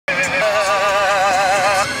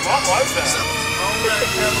was that?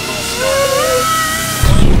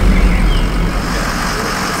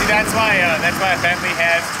 See, that's why a Bentley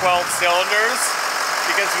has 12 cylinders,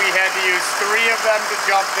 because we had to use 3 of them to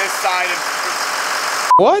jump this side. And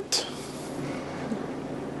what?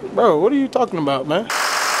 Bro, what are you talking about, man? You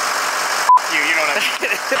know what I mean.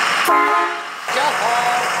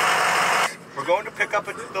 We're going to pick up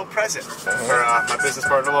a little present for my business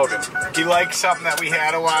partner Logan. He liked something that we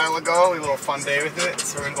had a while ago, a little fun day with it,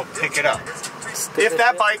 so we're gonna go pick it up. If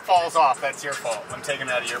that bike falls off, that's your fault. I'm taking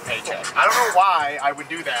it out of your paycheck. I don't know why I would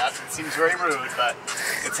do that. It seems very rude, but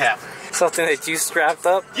it's happening. Something that you strapped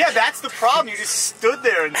up? Yeah, that's the problem. You just stood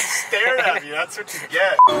there and stared at me. That's what you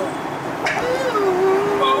get.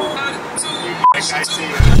 I see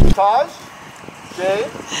you. Taj, Jay,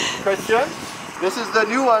 Christian. This is the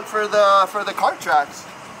new one for the kart tracks.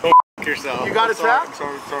 Go yourself. You got a track?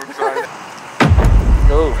 Sorry.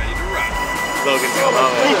 Go. Ready to run. Logan's gonna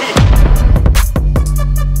love it.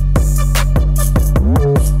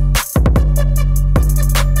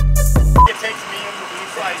 It takes me and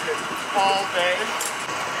Luis like all day.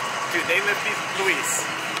 Dude, they lift these Luis.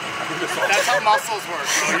 That's how muscles work.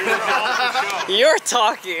 So You're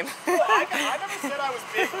talking. I never said I was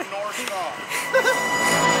big nor strong.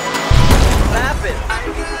 What happened?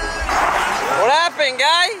 What happened,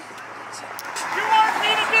 guy? You want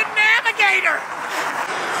me to be navigator?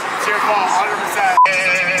 It's your fault, 100%.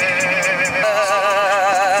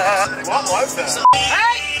 What was that?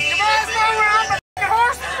 Hey, you guys know where I'm a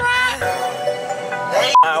horse track?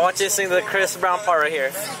 I want you to sing the Chris Brown part right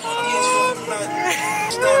here.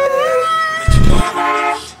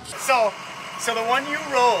 So the one you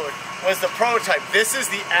rode was the prototype. This is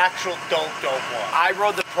the actual dope one. I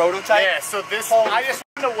rode the prototype? Yeah, so this, I just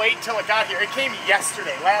wanted to wait till it got here. It came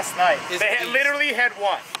yesterday, last night. They literally had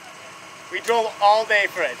one. We drove all day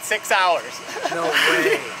for it, 6 hours. No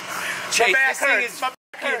way. Chase, this thing is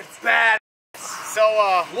bad. So,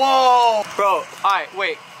 whoa. Bro, alright,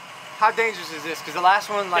 wait. How dangerous is this? Because the last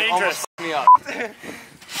one, like, dangerous. almost fucked me up.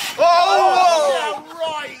 Oh! Yeah,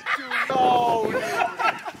 right, dude. No, dude.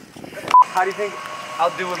 How do you think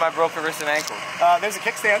I'll do with my broken wrist and ankle? There's a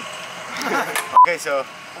kickstand. Okay, so,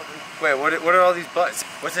 wait, what are all these buttons?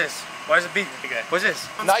 What's this? Why is it beeping? Okay. What's this?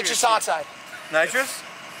 Nitrous oxide. Nitrous?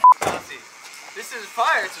 This is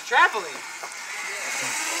fire, it's a trampoline.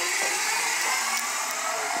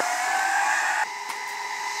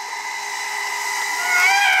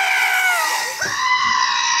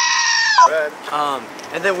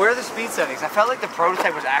 And then where are the speed settings? I felt like the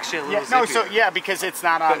prototype was actually a little zipier. because it's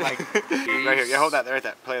not on like right here. Yeah, hold that right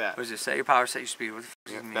there. Play that. What is it? Set your power, set your speed. What the f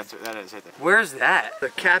does it mean? That's what that is right there. Where's that? The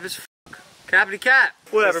cap is cappity cap.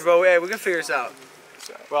 Whatever, bro. Hey, we're gonna figure this out.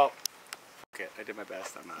 Well, okay, I did my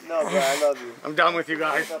best. I'm not. No, bro, I love you. I'm done with you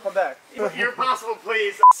guys. No, come back. You're possible,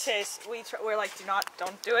 please. Chase, we're like,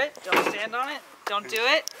 don't do it. Don't stand on it. Don't do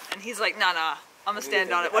it. And he's like, nah, I'm gonna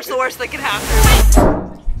stand on it. What's the worst that can happen?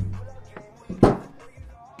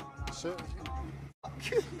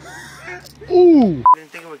 Ooh. I didn't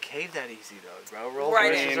think it would cave that easy though, bro. Roll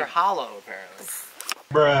races are hollow apparently.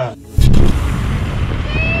 Bruh.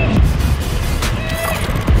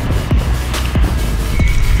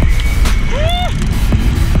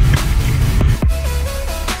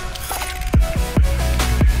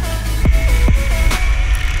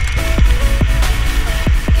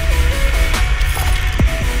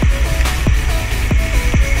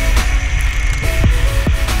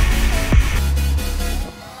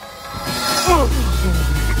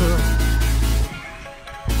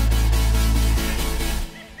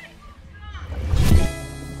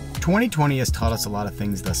 2020 has taught us a lot of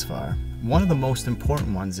things thus far. One of the most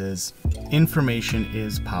important ones is information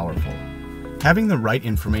is powerful. Having the right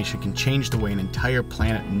information can change the way an entire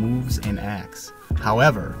planet moves and acts.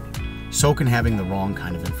 However, so can having the wrong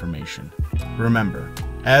kind of information. Remember,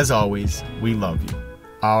 as always, we love you,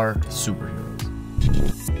 our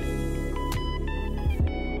superheroes.